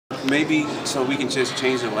maybe so we can just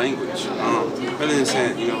change the language. Rather than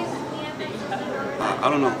saying, I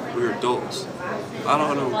don't know, we're adults. I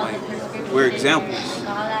don't know, like, we're examples.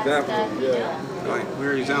 Like,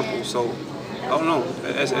 we're examples. So, I don't know.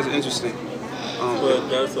 That's interesting. But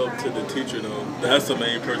that's up to the teacher, though. That's the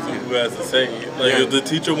main person who has to say it. Like, if the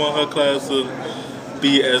teacher want her class to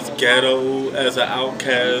be as ghetto as an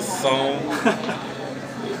Outcast song,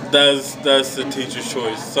 that's the teacher's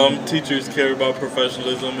choice. Some teachers care about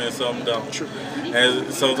professionalism and some don't. True.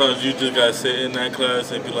 And sometimes you just gotta sit in that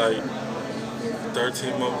class and be like,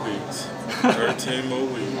 13 more weeks, 13 more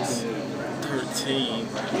weeks, 13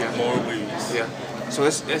 more weeks. Yeah. So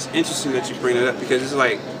it's interesting that you bring it up, because it's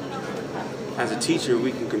like, as a teacher,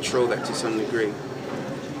 we can control that to some degree.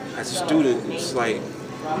 As a student, it's like,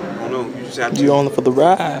 I don't know, you just have to. You on for the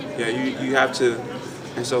ride. Yeah, you have to,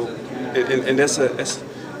 and so, and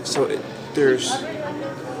there's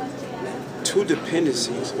two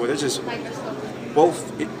dependencies, or there's just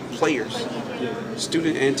both players,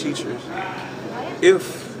 student and teachers.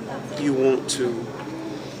 If you want to,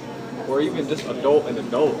 or even just adult and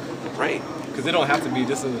adult, right? Because it don't have to be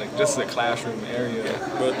just in a classroom area.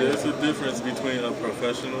 Yeah. But there's a difference between a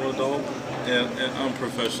professional adult and an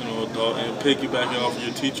unprofessional adult. And piggybacking off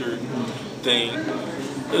your teacher thing,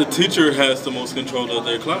 a teacher has the most control of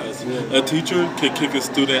their class. Yeah. A teacher can kick a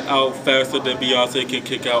student out faster than Beyonce can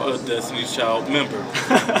kick out a Destiny's Child member.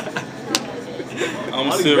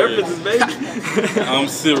 I'm serious. I'm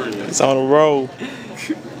serious. It's on the road.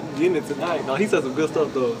 Getting it tonight. No, he said some good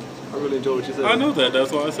stuff though. I really enjoyed what you said. I know that.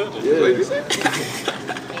 That's why I said it. Yeah.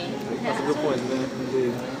 That's a good point, man.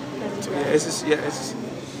 So it's just,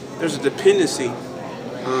 there's a dependency,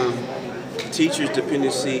 teacher's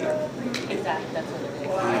dependency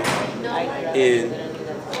in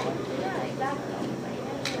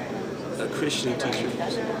a Christian teacher's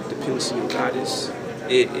dependency on God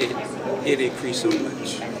it increased so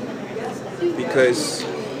much, because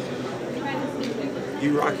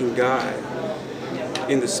you rocking God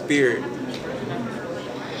in the spirit,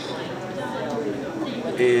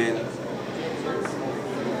 and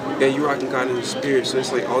you're rocking God in the spirit, so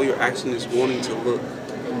it's like all your action is wanting to look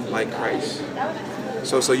like Christ.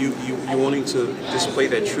 So you wanting to display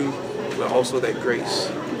that truth, but also that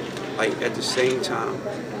grace, like at the same time.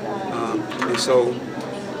 And so,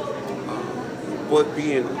 but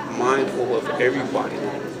being mindful of everybody,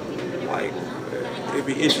 like it'd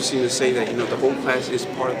be interesting to say that the whole class is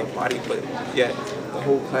part of the body, but yet the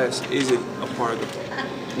whole class isn't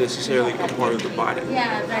necessarily a part of the body.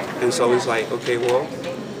 And so it's like, okay, well,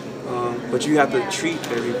 but you have to treat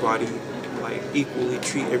everybody like equally,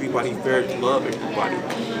 treat everybody fair, love everybody,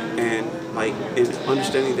 and like in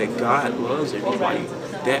understanding that God loves everybody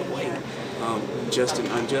that way, just and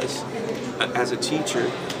unjust. As a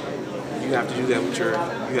teacher, you have to do that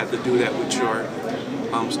with your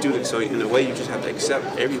students. So in a way, you just have to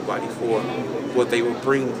accept everybody for what they will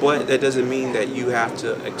bring, but that doesn't mean that you have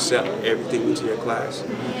to accept everything into your class.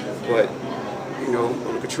 But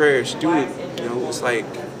on the contrary, student, it's like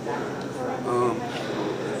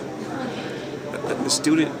the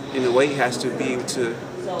student in a way has to be able to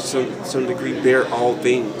some degree bear all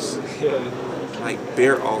things, like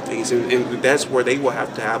bear all things, and that's where they will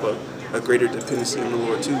have to have a greater dependency on the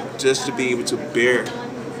Lord too, just to be able to bear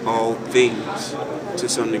all things to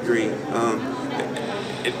some degree.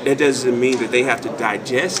 It doesn't mean that they have to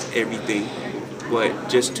digest everything, but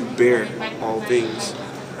just to bear all things.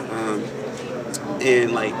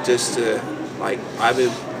 And like just to, like, I've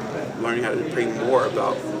been learning how to pray more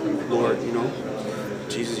about, Lord,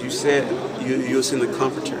 Jesus, you said you'll send the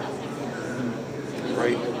Comforter,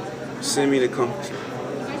 right? Send me the Comforter.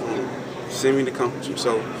 Send me the Comforter.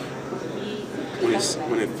 So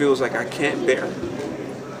when it feels like I can't bear,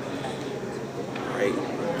 right?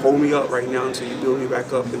 Hold me up right now until you build me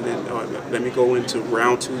back up, and then let me go into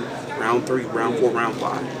round 2, round 3, round 4, round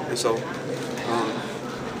 5. And so,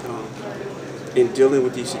 in dealing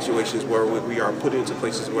with these situations where we are put into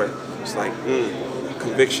places where it's like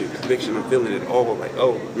conviction, I'm feeling it all, like,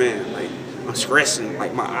 oh man, like I'm stressing,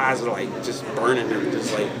 like my eyes are like just burning, and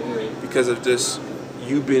just like because of this,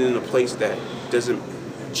 you've been in a place that doesn't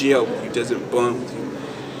gel with you, doesn't bond with you.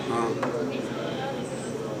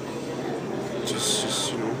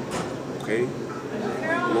 Just okay,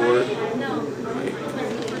 Lord, like,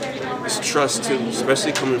 it's trust too,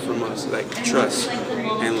 especially coming from us, like trust.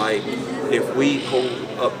 And like, if we hold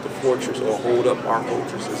up the fortress or hold up our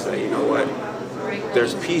fortress and say, you know what,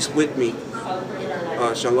 there's peace with me,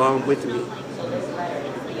 shalom with me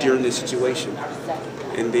during this situation,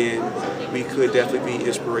 and then we could definitely be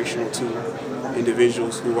inspirational to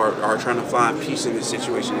individuals who are trying to find peace in this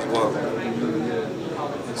situation as well.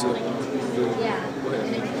 too. Go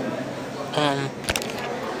ahead.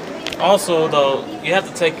 Also, though, you have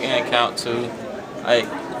to take into account too, like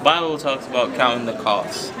the Bible talks about counting the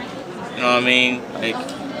costs. You know what I mean? Like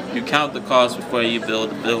you count the cost before you build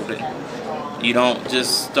the building. You don't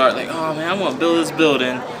just start like, oh man, I want to build this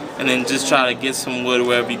building, and then just try to get some wood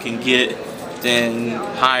wherever you can get, then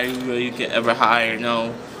hire whoever you can ever hire.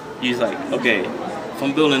 No, you're like, okay, if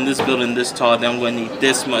I'm building this tall, then I'm going to need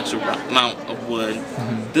this much amount of wood,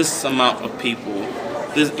 this amount of people.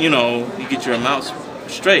 This, you get your amounts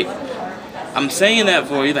straight. I'm saying that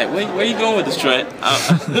for you, like, where are you going with this, Trent?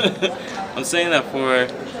 I'm saying that for,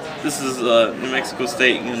 this is New Mexico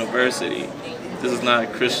State University. This is not a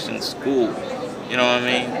Christian school. You know what I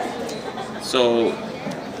mean? So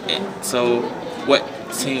what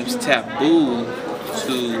seems taboo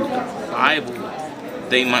to the Bible,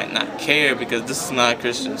 they might not care because this is not a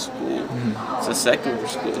Christian school. It's a secular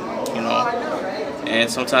school, And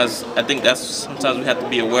sometimes, I think sometimes we have to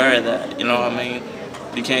be aware of that, you know what I mean?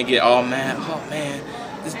 You can't get all mad, oh man,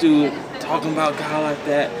 this dude talking about God like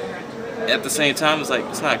that. At the same time, it's like,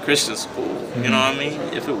 it's not a Christian school, you know what I mean?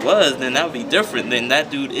 If it was, then that would be different. Then that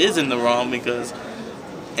dude is in the wrong because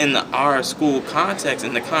in our school context,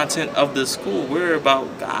 in the content of the school, we're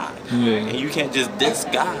about God. And you can't just diss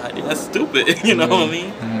God. That's stupid, you know what I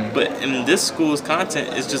mean? But in this school's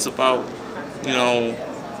content, it's just about,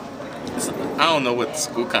 I don't know what the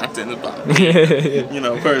school content is about.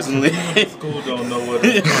 Personally. School don't know what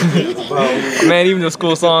it's about. Man, even the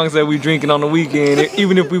school songs that we drinking on the weekend,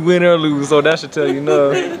 even if we win or lose, so that should tell you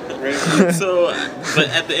no. So, but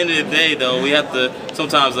at the end of the day, though, we have to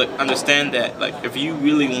sometimes understand that, like, if you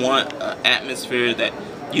really want an atmosphere that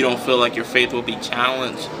you don't feel like your faith will be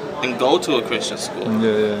challenged, then go to a Christian school.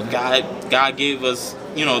 God gave us,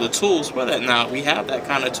 the tools for that. Now we have that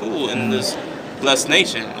kind of tool in this blessed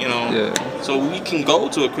nation, so we can go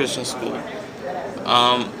to a Christian school.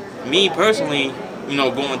 Me personally,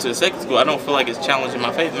 going to a secular school, I don't feel like it's challenging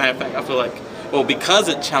my faith. Matter of fact, I feel like, because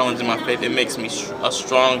it challenges my faith, it makes me a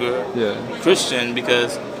stronger Christian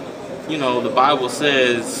because, the Bible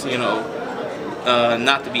says,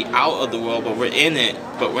 not to be out of the world, but we're in it,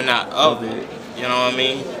 but we're not of it. You know what I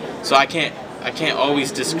mean? So I can't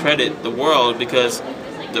always discredit the world because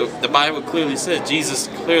the Bible clearly says, Jesus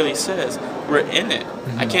clearly says, we're in it.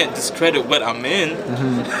 I can't discredit what I'm in.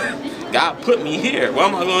 God put me here. What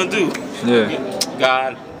am I going to do?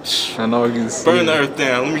 God, I know burn the earth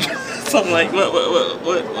down. Something like,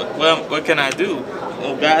 what can I do?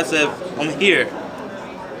 Well, God said, I'm here.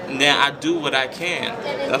 And then I do what I can.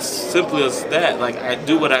 That's simple as that. Like, I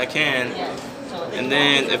do what I can. And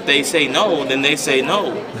then if they say no, then they say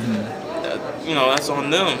no. That's on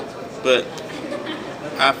them. But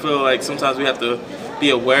I feel like sometimes we have to be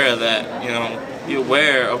aware of that, be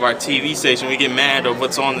aware of our TV station. We get mad at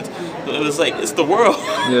what's on it's like, it's the world.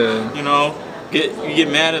 You get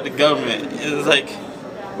mad at the government. It's like,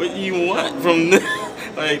 what do you want from them?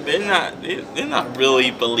 Like, they're not really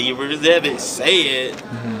believers. They say it.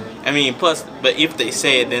 I mean, plus, but if they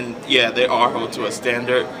say it, then they are held to a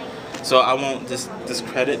standard. So I won't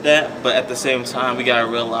discredit that, but at the same time, we gotta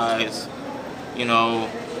realize,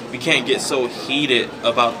 we can't get so heated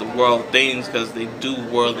about the world things because they do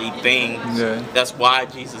worldly things. That's why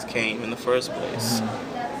Jesus came in the first place.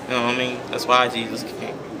 You know what I mean? That's why Jesus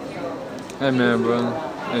came. Amen, brother.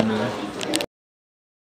 Amen.